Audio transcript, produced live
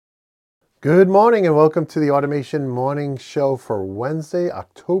Good morning and welcome to the Automation Morning Show for Wednesday,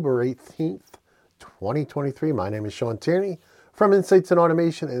 October 18th, 2023. My name is Sean Tierney from Insights in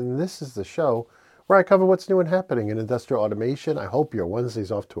Automation, and this is the show where I cover what's new and happening in industrial automation. I hope your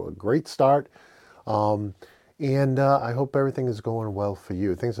Wednesday's off to a great start, and I hope everything is going well for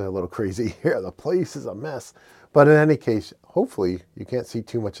you. Things are a little crazy here. The place is a mess, but in any case, hopefully you can't see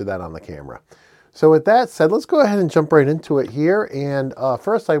too much of that on the camera. So with that said, let's go ahead and jump right into it here. And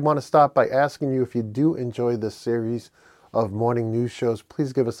first, I want to start by asking you, if you do enjoy this series of morning news shows,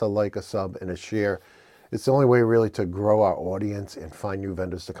 please give us a like, a sub, and a share. It's the only way really to grow our audience and find new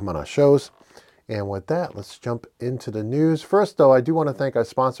vendors to come on our shows. And with that, let's jump into the news. First, though, I do want to thank our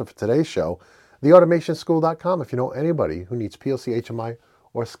sponsor for today's show, theautomationschool.com. If you know anybody who needs PLC, HMI,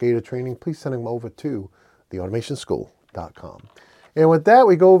 or SCADA training, please send them over to theautomationschool.com. And with that,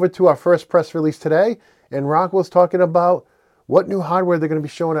 we go over to our first press release today, and Rockwell's talking about what new hardware they're going to be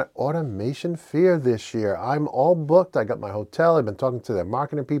showing at Automation Fair this year. I'm all booked. I got my hotel. I've been talking to their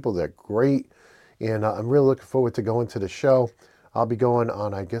marketing people. They're great, and I'm really looking forward to going to the show. I'll be going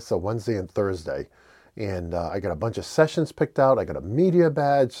on, I guess, a Wednesday and Thursday, and I got a bunch of sessions picked out. I got a media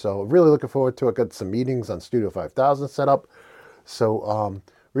badge, so really looking forward to it. Got some meetings on Studio 5000 set up, so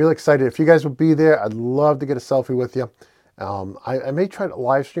really excited. If you guys will be there, I'd love to get a selfie with you. I may try to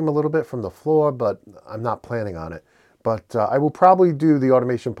live stream a little bit from the floor, but I'm not planning on it. But I will probably do the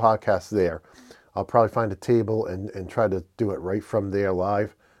automation podcast there. I'll probably find a table and try to do it right from there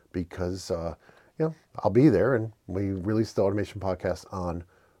live because, I'll be there, and we release the automation podcast on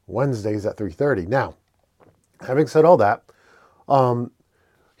Wednesdays at 3:30. Now, having said all that,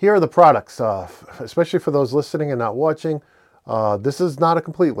 here are the products, especially for those listening and not watching. This is not a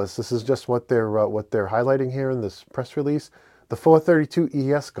complete list. This is just what they're highlighting here in this press release. The 432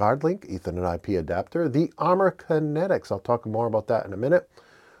 ES GuardLink Ethernet IP adapter, the Armor Kinetics. I'll talk more about that in a minute.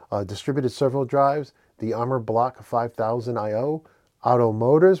 Distributed servo drives, the Armor Block 5000 IO, Auto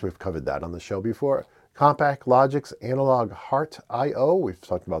Motors. We've covered that on the show before. Compact Logix Analog Heart IO. We've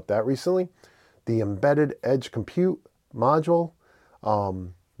talked about that recently. The Embedded Edge Compute module.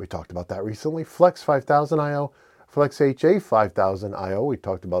 We talked about that recently. Flex 5000 IO. Flex HA 5000 IO, we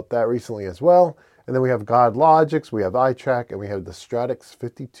talked about that recently as well. And then we have GuardLogix, we have iTrack, and we have the Stratix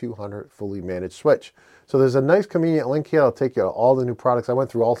 5200 fully managed switch. So there's a nice convenient link here. I'll take you to all the new products. I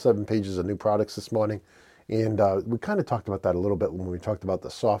went through all 7 pages of new products this morning. And we kind of talked about that a little bit when we talked about the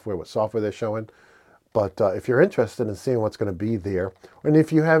software, what software they're showing. But if you're interested in seeing what's going to be there, and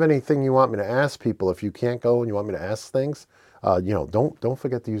if you have anything you want me to ask people, if you can't go and you want me to ask things, don't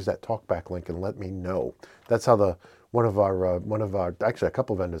forget to use that talkback link and let me know. That's how one of our actually a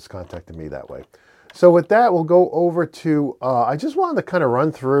couple of vendors contacted me that way. So with that, we'll go over to I just wanted to kind of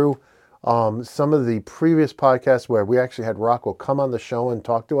run through some of the previous podcasts where we actually had Rockwell come on the show and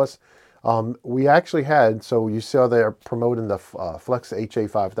talk to us. We actually had, so you saw they're promoting the Flex HA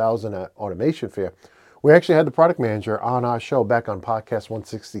 5000 at Automation Fair. We actually had the product manager on our show back on podcast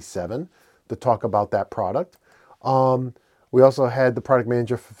 167 to talk about that product. We also had the product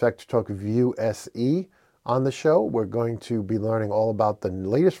manager for FactoryTalk View SE on the show. We're going to be learning all about the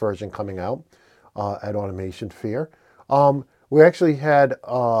latest version coming out at Automation Fair. We actually had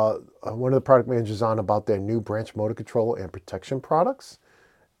one of the product managers on about their new branch motor control and protection products.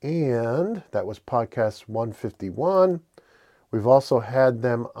 And that was podcast 151. We've also had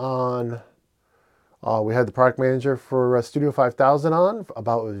them on, we had the product manager for Studio 5000 on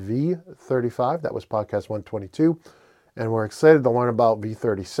about V35. That was podcast 122. And we're excited to learn about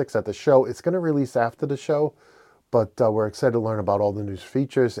V36 at the show. It's going to release after the show, but we're excited to learn about all the new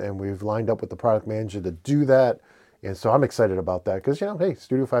features, and we've lined up with the product manager to do that. And so I'm excited about that because, hey,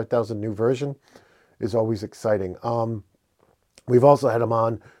 Studio 5000 new version is always exciting. We've also had him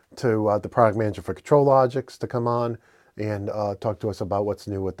on to the product manager for ControlLogix to come on and talk to us about what's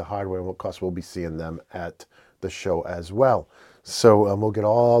new with the hardware and what costs we'll be seeing them at the show as well. So we'll get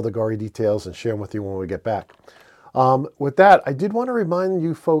all the gory details and share them with you when we get back. With that, I did want to remind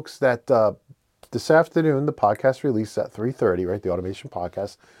you folks that this afternoon, the podcast released at 3:30, right? The Automation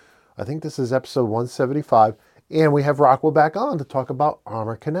Podcast. I think this is episode 175. And we have Rockwell back on to talk about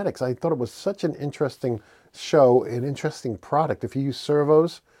Armor Kinetics. I thought it was such an interesting show, an interesting product. If you use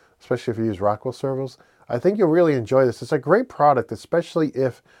servos, especially if you use Rockwell servos, I think you'll really enjoy this. It's a great product, especially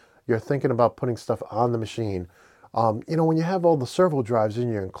if you're thinking about putting stuff on the machine. When you have all the servo drives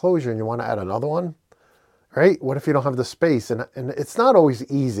in your enclosure and you want to add another one, right? What if you don't have the space? And it's not always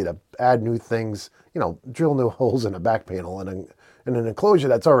easy to add new things, drill new holes in a back panel in an enclosure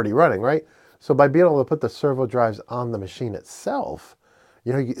that's already running, right? So by being able to put the servo drives on the machine itself,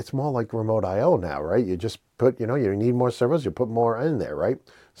 it's more like remote I/O now, right? You just put, you need more servos, you put more in there, right?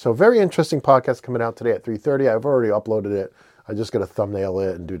 So very interesting podcast coming out today at 3:30. I've already uploaded it. I just got to thumbnail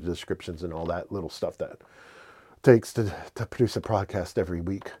it and do the descriptions and all that little stuff that takes to produce a podcast every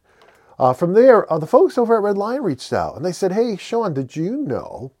week. From there, the folks over at Red Lion reached out and they said, hey, Sean, did you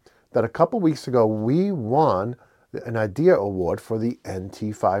know that a couple weeks ago we won an IDEA award for the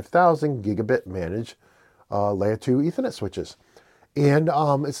NT5000 gigabit managed layer 2 Ethernet switches? And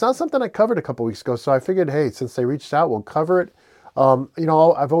it's not something I covered a couple weeks ago, so I figured, hey, since they reached out, we'll cover it.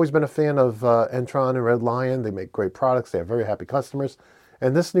 I've always been a fan of Entron and Red Lion. They make great products. They have very happy customers.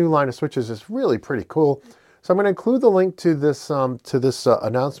 And this new line of switches is really pretty cool. So I'm going to include the link to this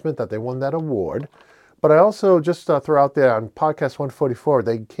announcement that they won that award. But I also just throw out there on podcast 144,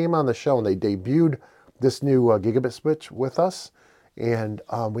 they came on the show and they debuted this new gigabit switch with us. And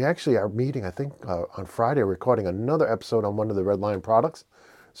we actually are meeting, I think, on Friday, recording another episode on one of the Red Lion products.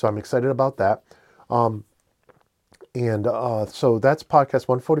 So I'm excited about that. So that's podcast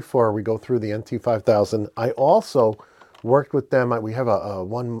 144. We go through the NT5000. I also worked with them. We have a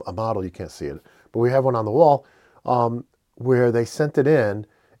model, you can't see it, but we have one on the wall where they sent it in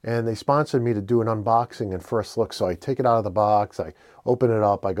and they sponsored me to do an unboxing and first look. So I take it out of the box, I open it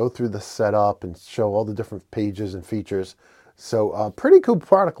up, I go through the setup and show all the different pages and features. So pretty cool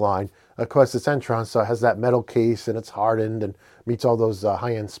product line. Of course, it's Entron, so it has that metal case and it's hardened and meets all those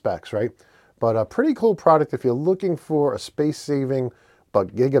high-end specs, right? But a pretty cool product if you're looking for a space-saving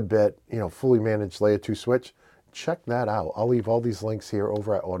but gigabit, fully managed layer 2 switch. Check that out. I'll leave all these links here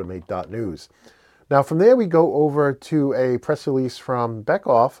over at automate.news. Now, from there, we go over to a press release from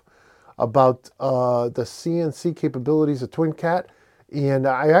Beckhoff about the CNC capabilities of TwinCat. And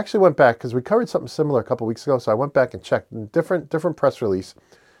I actually went back because we covered something similar a couple weeks ago. So I went back and checked different press release.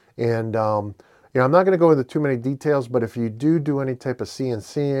 And, I'm not going to go into too many details, but if you do any type of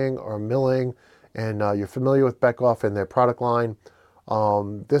CNCing or milling and you're familiar with Beckhoff and their product line,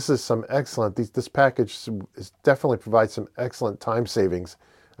 this is some excellent, this package definitely provides some excellent time savings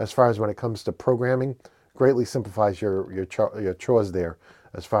as far as when it comes to programming. Greatly simplifies your chores there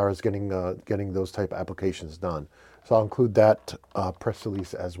as far as getting those type of applications done. So I'll include that press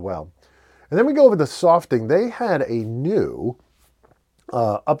release as well. And then we go over to Softing. They had a new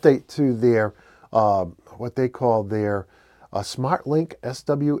update to their what they call their SmartLink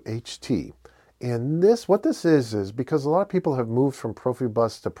SWHT. And what this is because a lot of people have moved from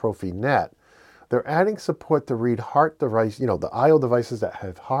Profibus to Profinet, they're adding support to read HART device, the I/O devices that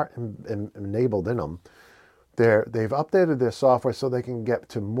have HART enabled in them. They've updated their software so they can get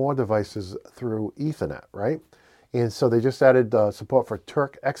to more devices through Ethernet, right? And so they just added support for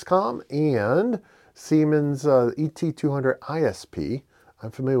Turk XCOM and Siemens ET200 ISP. I'm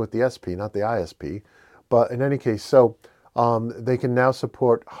familiar with the SP, not the ISP. But in any case, so they can now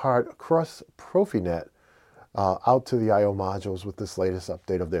support HART across Profinet out to the I/O modules with this latest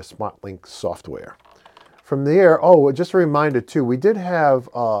update of their SmartLink software. From there, just a reminder too, we did have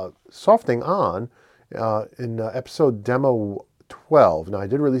Softing on in episode demo 12. Now I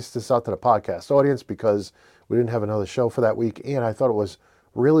did release this out to the podcast audience because we didn't have another show for that week, and I thought it was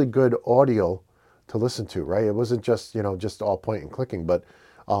really good audio to listen to, right? It wasn't just, just all point and clicking, but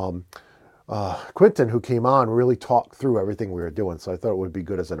Quentin, who came on, really talked through everything we were doing. So I thought it would be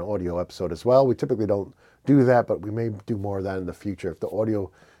good as an audio episode as well. We typically don't do that, but we may do more of that in the future. If the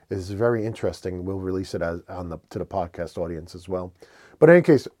audio is very interesting, we'll release it to the podcast audience as well. But in any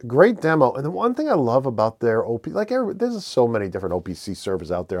case, great demo. And the one thing I love about their there's so many different OPC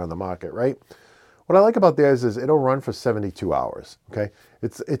servers out there on the market, right? What I like about theirs is it'll run for 72 hours, okay?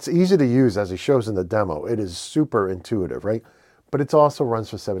 It's easy to use as it shows in the demo. It is super intuitive, right? But it also runs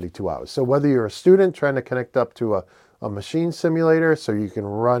for 72 hours. So whether you're a student trying to connect up to a machine simulator so you can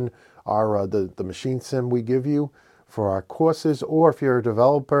run our the machine sim we give you for our courses, or if you're a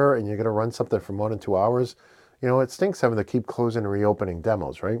developer and you're going to run something for more than 2 hours, it stinks having to keep closing and reopening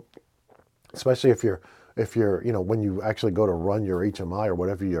demos, right? Especially if you're when you actually go to run your HMI or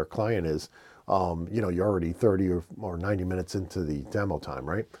whatever your client is, you're already 30 or 90 minutes into the demo time,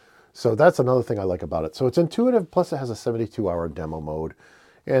 right? So that's another thing I like about it. So it's intuitive, plus it has a 72-hour demo mode.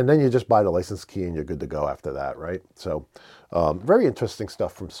 And then you just buy the license key and you're good to go after that, right? So very interesting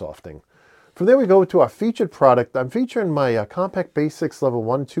stuff from Softing. From there we go to our featured product. I'm featuring my Compact Basics Level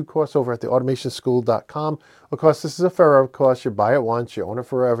 1 and 2 course over at theautomationschool.com. Of course, this is a forever course. You buy it once, you own it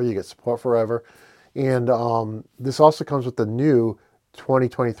forever, you get support forever. And this also comes with the new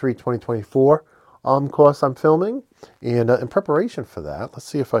 2023-2024 course I'm filming. And in preparation for that, let's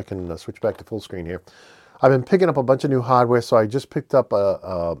see if I can switch back to full screen here. I've been picking up a bunch of new hardware, so I just picked up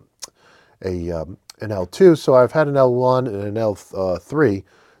an L2. So I've had an L1 and an L3.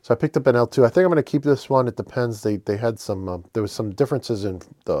 So I picked up an L2. I think I'm going to keep this one. It depends. They had some, there was some differences in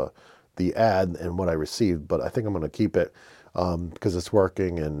the ad and what I received, but I think I'm going to keep it because it's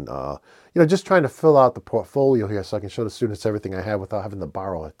working, and just trying to fill out the portfolio here so I can show the students everything I have without having to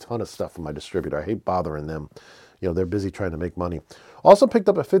borrow a ton of stuff from my distributor. I hate bothering them. They're busy trying to make money. Also picked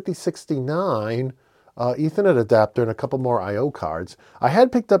up a 5069 Ethernet adapter and a couple more I/O cards. I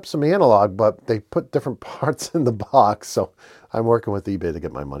had picked up some analog, but they put different parts in the box, so I'm working with eBay to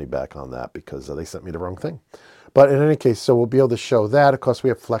get my money back on that because they sent me the wrong thing. But in any case, so we'll be able to show that. Of course, we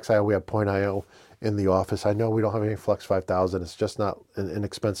have Flex I/O, we have Point I/O in the office. I know we don't have any Flex 5000. It's just not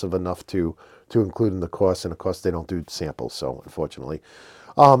inexpensive enough to include in the course, and of course, they don't do samples, so unfortunately.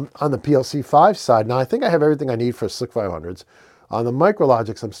 On the PLC 5 side, now I think I have everything I need for SLC 500s. On the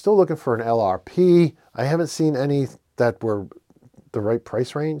Micrologics, I'm still looking for an LRP. I haven't seen any that were the right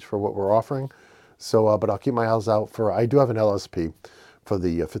price range for what we're offering. So, but I'll keep my eyes out for, I do have an LSP for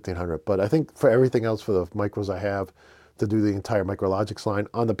the 1500, but I think for everything else for the micros I have to do the entire Micrologics line.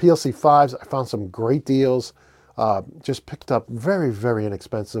 On the PLC 5s, I found some great deals. Just picked up very, very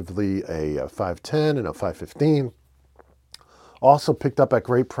inexpensively a 510 and a 515. Also picked up at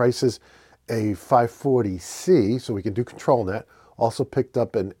great prices a 540C, so we can do ControlNet. Also picked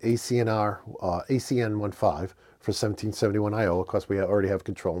up an ACNR, ACN15 for 1771 I/O. Of course, we already have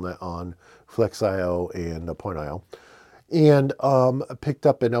ControlNet on Flex I/O and Point I/O. And picked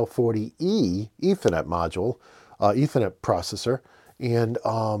up an L40E Ethernet module, Ethernet processor, and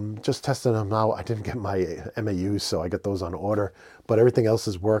just testing them out. I didn't get my MAUs, so I got those on order, but everything else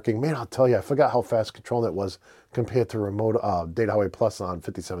is working. Man, I'll tell you, I forgot how fast ControlNet was compared to remote Data Highway Plus on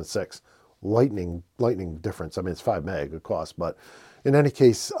 57.6. Lightning difference. I mean, it's 5 meg, of course, but in any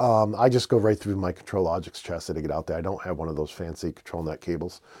case, I just go right through my ControlLogix chassis to get out there. I don't have one of those fancy ControlNet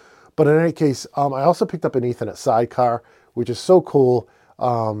cables. But in any case, I also picked up an Ethernet sidecar, which is so cool.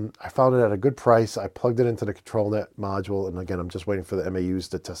 I found it at a good price. I plugged it into the ControlNet module, and again, I'm just waiting for the MAUs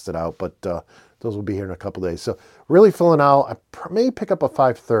to test it out, but those will be here in a couple days. So really filling out. I may pick up a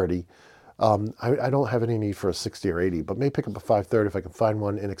 530. I don't have any need for a 60 or 80, but may pick up a 530 if I can find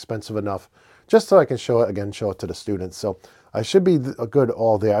one inexpensive enough, just so I can show it to the students. So I should be good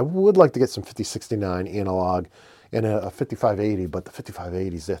all day. I would like to get some 5069 analog and a 5580, but the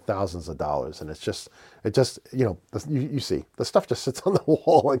 5580s, they're thousands of dollars, and it just you see, the stuff just sits on the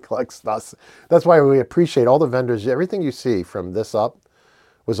wall and collects dust. That's why we appreciate all the vendors. Everything you see from this up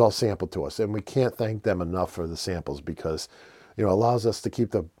was all sampled to us, and we can't thank them enough for the samples because it allows us to keep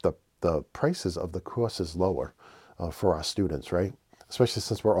the prices of the courses lower for our students, right? Especially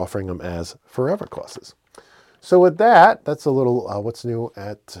since we're offering them as forever courses. So with that, that's a little what's new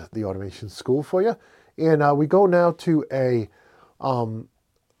at the Automation School for you. And we go now to a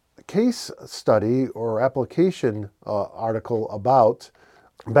case study or application article about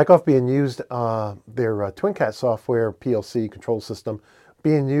Beckhoff being used, their TwinCat software PLC control system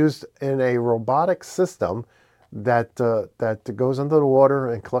being used in a robotic system that goes under the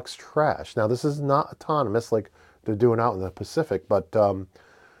water and collects trash. Now, this is not autonomous like they're doing out in the Pacific, but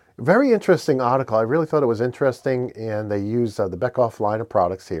very interesting article. I really thought it was interesting, and they use the Beckhoff line of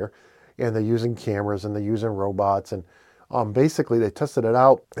products here, and they're using cameras, and they're using robots, and basically they tested it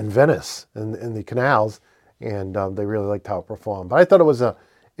out in Venice, in the canals, and they really liked how it performed. But I thought it was an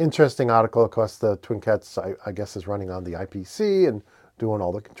interesting article. Of course, the TwinCats, I guess, is running on the IPC and doing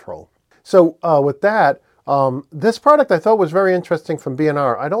all the control. So with that, this product I thought was very interesting from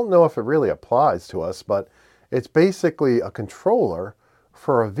B&R. I don't know if it really applies to us, but it's basically a controller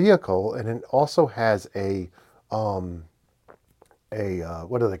for a vehicle, and it also has a what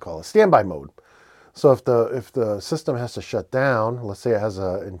do they call it? Standby mode. So if the system has to shut down, let's say it has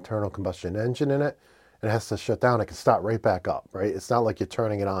an internal combustion engine in it, and it has to shut down, it can start right back up, right? It's not like you're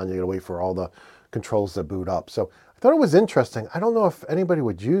turning it on, you're gonna wait for all the controls to boot up. So I thought it was interesting. I don't know if anybody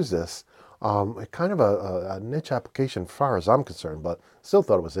would use this. Kind of a niche application as far as I'm concerned, but still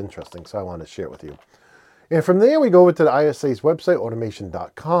thought it was interesting, so I wanted to share it with you. And from there, we go over to the ISA's website,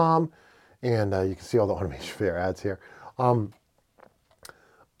 automation.com, and you can see all the Automation Fair ads here.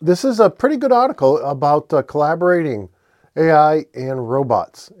 This is a pretty good article about collaborating AI and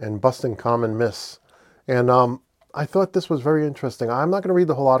robots and busting common myths. And I thought this was very interesting. I'm not going to read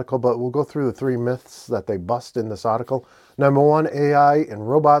the whole article, but we'll go through the 3 myths that they bust in this article. Number 1, AI and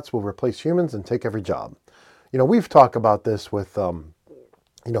robots will replace humans and take every job. We've talked about this with,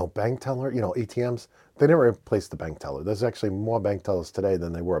 bank teller, ATMs. They never replaced the bank teller. There's actually more bank tellers today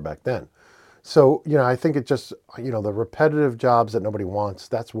than they were back then. So, I think it just, the repetitive jobs that nobody wants,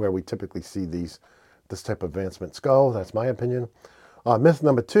 that's where we typically see this type of advancements go. That's my opinion. Myth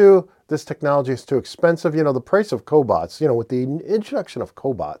number 2, this technology is too expensive. The price of cobots, with the introduction of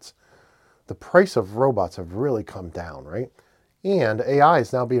cobots, the price of robots have really come down, right? And AI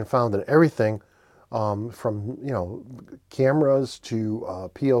is now being found in everything from, cameras to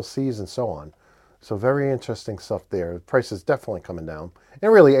PLCs and so on. So very interesting stuff there. The price is definitely coming down.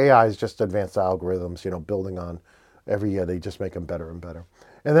 And really AI is just advanced algorithms, building on every year. They just make them better and better.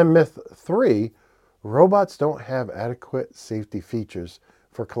 And then myth 3, robots don't have adequate safety features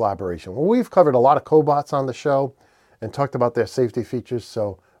for collaboration. Well, we've covered a lot of cobots on the show and talked about their safety features,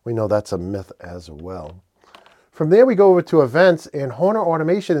 so we know that's a myth as well. From there, we go over to events, and Hohner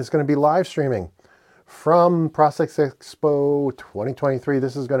Automation is going to be live streaming from Process Expo 2023.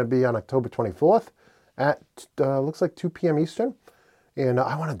 This is going to be on October 24th at, looks like 2 p.m. Eastern. And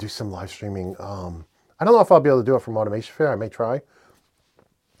I want to do some live streaming. I don't know if I'll be able to do it from Automation Fair. I may try.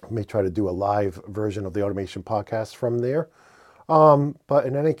 I may try to do a live version of the Automation podcast from there. But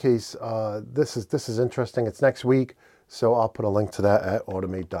in any case, this is interesting. It's next week, so I'll put a link to that at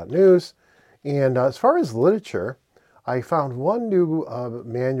automate.news. And as far as literature, I found one new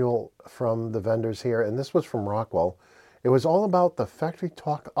manual from the vendors here, and this was from Rockwell. It was all about the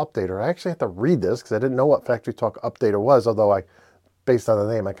FactoryTalk Updater. I actually had to read this because I didn't know what FactoryTalk Updater was, although based on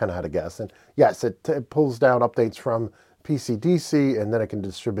the name, I kind of had a guess. And yes, it pulls down updates from PC-DC, and then it can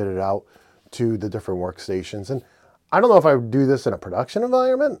distribute it out to the different workstations. And I don't know if I would do this in a production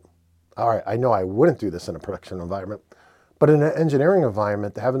environment. All right, I know I wouldn't do this in a production environment. But in an engineering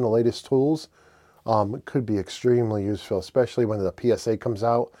environment, having the latest tools could be extremely useful, especially when the PSA comes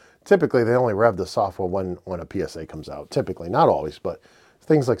out. Typically, they only rev the software when a PSA comes out. Typically, not always, but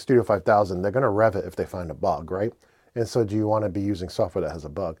things like Studio 5000, they're going to rev it if they find a bug, right? And so do you want to be using software that has a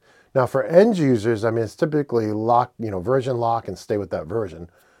bug? Now, for end users, it's typically lock, version lock and stay with that version.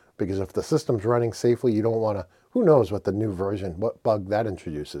 Because if the system's running safely, you don't want to, who knows what the new version, what bug that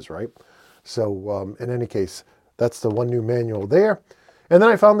introduces, right? So in any case, that's the one new manual there. And then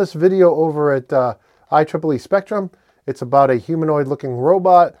I found this video over at IEEE Spectrum. It's about a humanoid-looking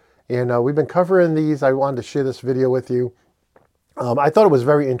robot, and we've been covering these. I wanted to share this video with you. I thought it was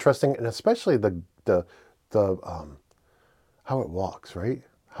very interesting, and especially the how it walks, right?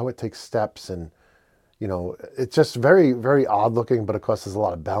 How it takes steps, and it's just very, very odd looking. But of course, there's a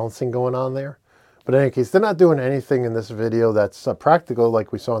lot of balancing going on there. But in any case, they're not doing anything in this video that's practical,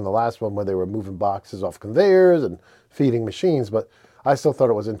 like we saw in the last one, where they were moving boxes off conveyors and feeding machines. But I still thought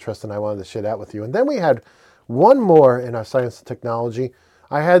it was interesting. I wanted to share that with you. And then we had one more in our science and technology.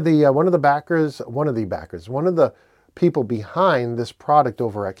 I had one of the people behind this product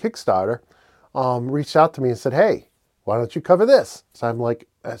over at Kickstarter reached out to me and said, "Hey, why don't you cover this?" So I'm like,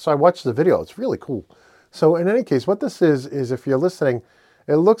 so I watched the video. It's really cool. So in any case, what this is if you're listening,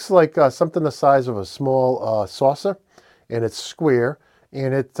 it looks like something the size of a small saucer, and it's square,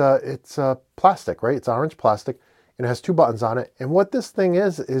 and it's plastic, right? It's orange plastic, and it has 2 buttons on it. And what this thing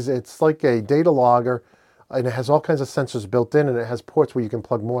is it's like a data logger, and it has all kinds of sensors built in, and it has ports where you can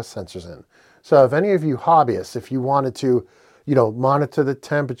plug more sensors in. So if any of you hobbyists, if you wanted to, monitor the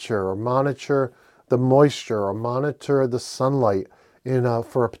temperature or monitor the moisture or monitor the sunlight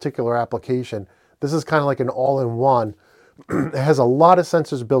for a particular application, this is kind of like an all-in-one. It has a lot of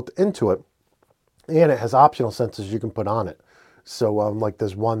sensors built into it, and it has optional sensors you can put on it. So like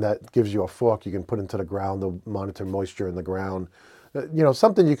there's one that gives you a fork you can put into the ground to monitor moisture in the ground.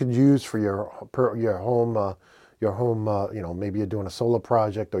 Something you could use for your home. Maybe you're doing a solar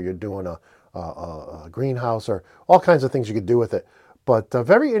project, or you're doing a greenhouse, or all kinds of things you could do with it. But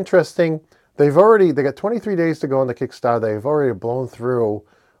very interesting. They got 23 days to go on the Kickstarter. They've already blown through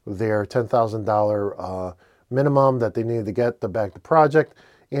their $10,000 minimum that they needed to get to back the project.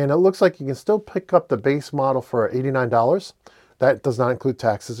 And it looks like you can still pick up the base model for $89. That does not include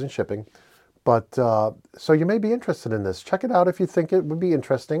taxes and shipping. But so you may be interested in this. Check it out if you think it would be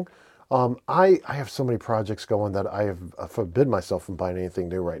interesting. I have so many projects going that I have forbid myself from buying anything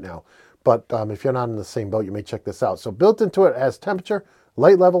new right now. But if you're not in the same boat, you may check this out. So built into it as temperature,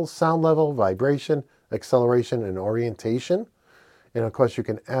 light level, sound level, vibration, acceleration, and orientation. And of course, you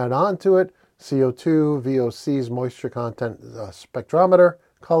can add on to it CO2, VOCs, moisture content, spectrometer,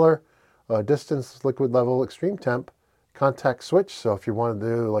 color, distance, liquid level, extreme temp, contact switch. So if you want to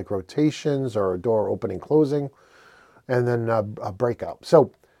do like rotations or a door opening, closing, and then a breakout.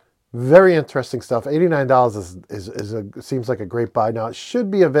 So very interesting stuff. $89 seems like a great buy. Now it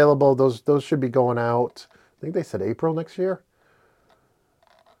should be available. Those should be going out. I think they said April next year.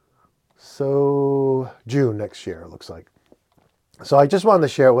 So June next year, it looks like. So I just wanted to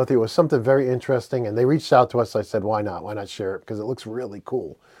share it with you. It was something very interesting, and they reached out to us. I said, why not? Why not share it? Because it looks really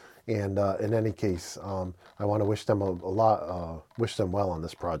cool. And in any case, I want to wish them wish them well on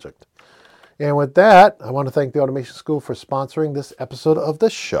this project. And with that, I want to thank the Automation School for sponsoring this episode of the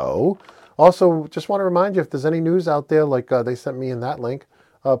show. Also, just want to remind you, if there's any news out there, like they sent me in that link,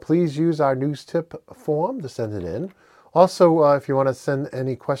 please use our news tip form to send it in. Also, if you want to send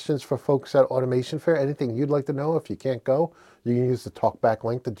any questions for folks at Automation Fair, anything you'd like to know, if you can't go, you can use the TalkBack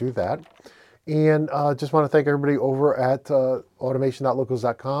link to do that. And just want to thank everybody over at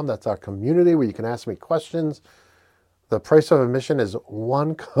automation.locals.com. That's our community where you can ask me questions. The price of admission is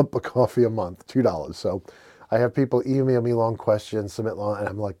 1 cup of coffee a month, $2. So I have people email me long questions, submit long, and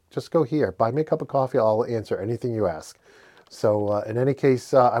I'm like, just go here, buy me a cup of coffee. I'll answer anything you ask. So in any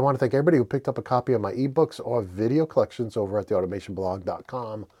case, I want to thank everybody who picked up a copy of my ebooks or video collections over at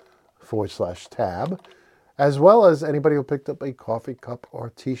theautomationblog.com/tab, as well as anybody who picked up a coffee cup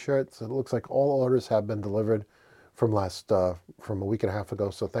or t-shirt. So it looks like all orders have been delivered from a week and a half ago.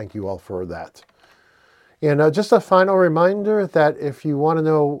 So thank you all for that. And just a final reminder that if you want to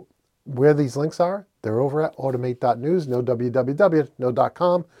know where these links are, they're over at automate.news, no www, no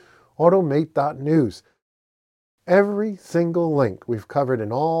 .com, automate.news. Every single link we've covered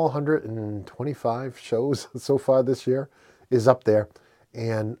in all 125 shows so far this year is up there.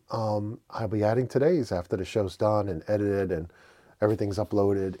 And I'll be adding today's after the show's done and edited and everything's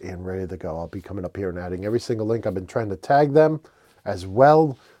uploaded and ready to go. I'll be coming up here and adding every single link. I've been trying to tag them as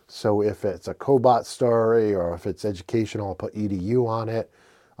well. So if it's a Cobot story or if it's educational, I'll put EDU on it.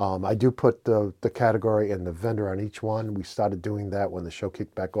 I do put the category and the vendor on each one. We started doing that when the show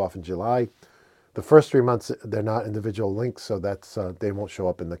kicked back off in July. The first 3 months, they're not individual links, so that's they won't show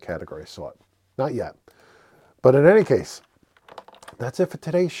up in the category sort. Not yet. But in any case, that's it for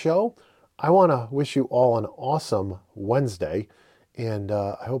today's show. I want to wish you all an awesome Wednesday, and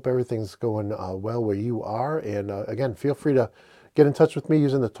I hope everything's going well where you are. And again, feel free to get in touch with me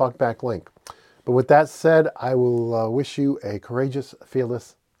using the TalkBack link. But with that said, I will wish you a courageous,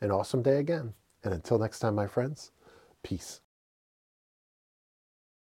 fearless, and awesome day again. And until next time, my friends, peace.